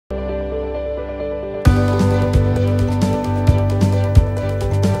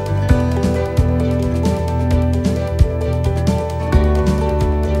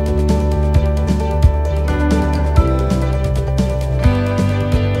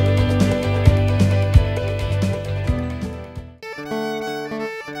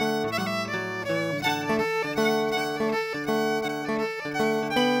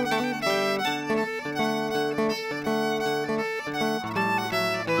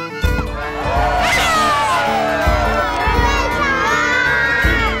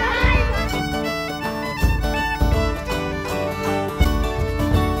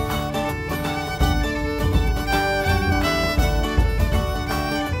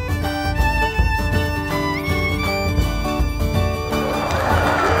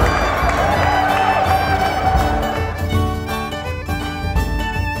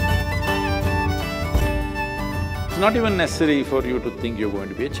not even necessary for you to think you're going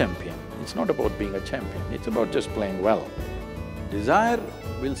to be a champion. It's not about being a champion, it's about just playing well. Desire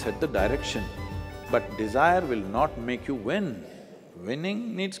will set the direction, but desire will not make you win.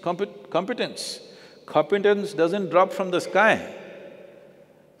 Winning needs competence. Competence doesn't drop from the sky.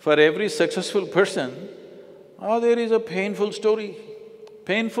 For every successful person, there is a painful story.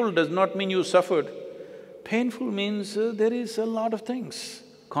 Painful does not mean you suffered. Painful means there is a lot of things.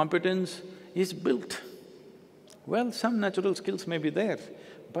 Competence is built. Well, some natural skills may be there,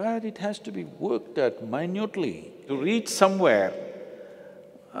 but it has to be worked at minutely. To reach somewhere,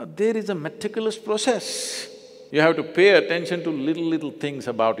 there is a meticulous process. You have to pay attention to little things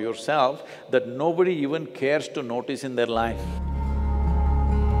about yourself that nobody even cares to notice in their life.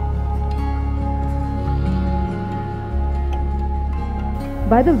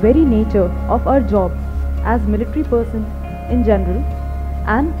 By the very nature of our job as military person in general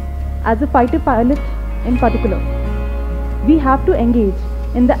and as a fighter pilot in particular, we have to engage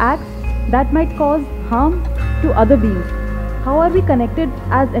in the acts that might cause harm to other beings. How are we connected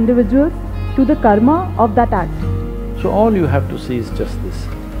as individuals to the karma of that act? So all you have to see is just this.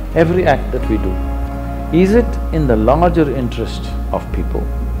 Every act that we do, is it in the larger interest of people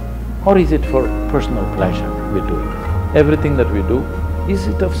or is it for personal pleasure we do it? Everything that we do, is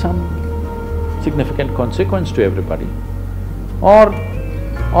it of some significant consequence to everybody? Or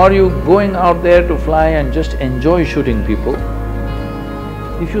are you going out there to fly and just enjoy shooting people?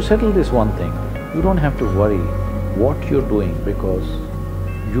 If you settle this one thing, you don't have to worry what you're doing because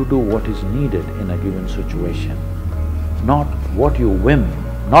you do what is needed in a given situation, not what you whim,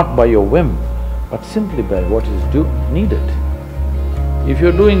 not by your whim, but simply by what is needed. If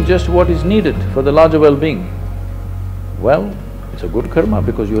you're doing just what is needed for the larger well-being, well, it's a good karma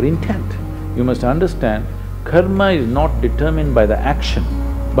because your intent. You must understand, karma is not determined by the action,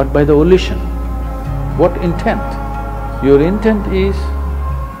 but by the volition. What intent? Your intent is,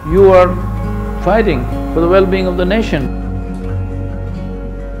 you are fighting for the well-being of the nation.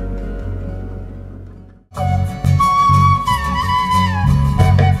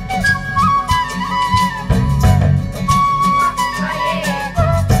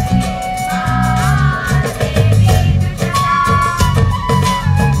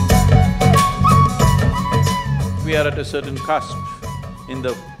 We are at a certain cusp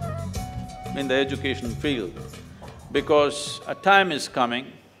in the education field, because a time is coming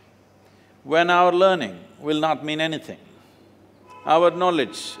when our learning will not mean anything. Our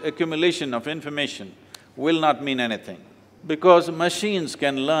knowledge, accumulation of information will not mean anything, because machines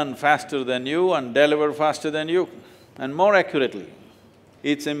can learn faster than you and deliver faster than you and more accurately.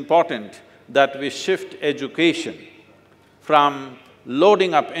 It's important that we shift education from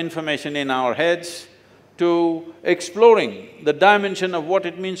loading up information in our heads to exploring the dimension of what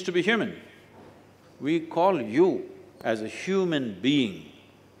it means to be human. We call you as a human being.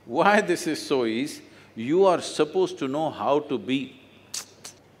 Why this is so is, you are supposed to know how to be.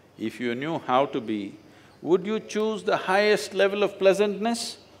 If you knew how to be, would you choose the highest level of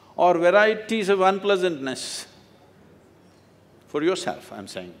pleasantness or varieties of unpleasantness? For yourself, I'm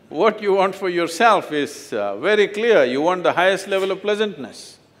saying. What you want for yourself is very clear, you want the highest level of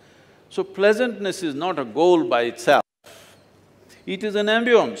pleasantness. So pleasantness is not a goal by itself. It is an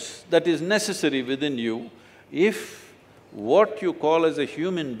ambience that is necessary within you if what you call as a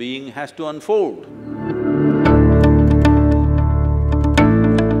human being has to unfold.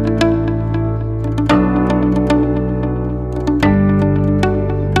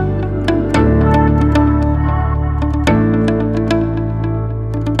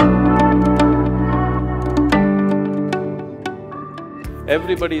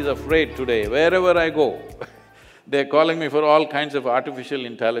 Everybody is afraid today, wherever I go they're calling me for all kinds of artificial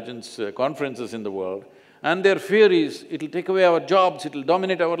intelligence conferences in the world, and their fear is, it'll take away our jobs, it'll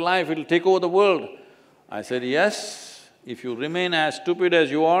dominate our life, it'll take over the world. I said, yes, if you remain as stupid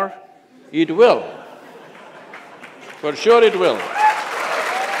as you are, it will. For sure it will.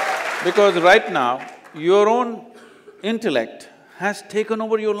 Because right now, your own intellect has taken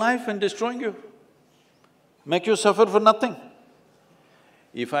over your life and destroying you, make you suffer for nothing.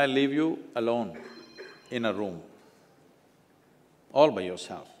 If I leave you alone in a room, all by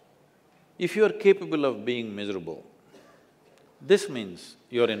yourself, if you are capable of being miserable, this means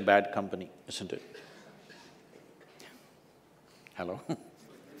you're in bad company, isn't it? Hello?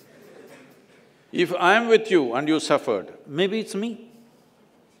 If I'm with you and you suffered, maybe it's me.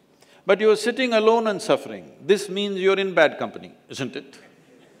 But you're sitting alone and suffering, this means you're in bad company, isn't it?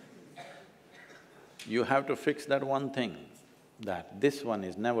 You have to fix that one thing, that this one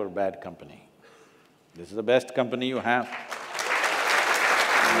is never bad company. This is the best company you have.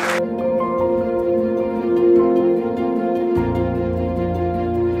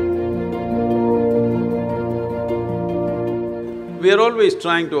 We are always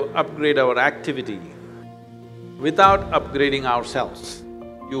trying to upgrade our activity without upgrading ourselves.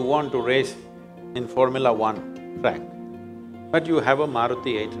 You want to race in Formula 1 track, but you have a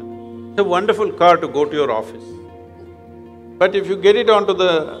Maruti 800. It's a wonderful car to go to your office. But if you get it onto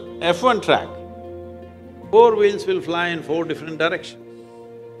the F1 track, 4 wheels will fly in 4 different directions.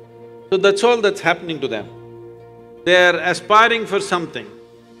 So that's all that's happening to them. They are aspiring for something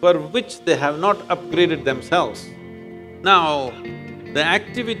for which they have not upgraded themselves. Now, the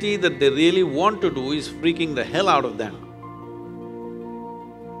activity that they really want to do is freaking the hell out of them.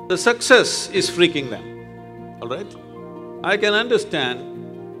 The success is freaking them, all right? I can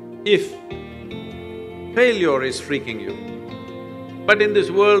understand if failure is freaking you. But in this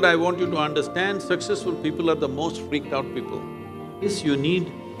world, I want you to understand, successful people are the most freaked out people. Yes, you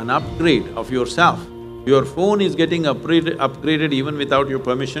need an upgrade of yourself. Your phone is getting upgraded even without your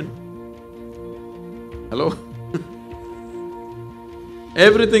permission. Hello?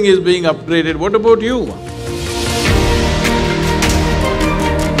 Everything is being upgraded, what about you?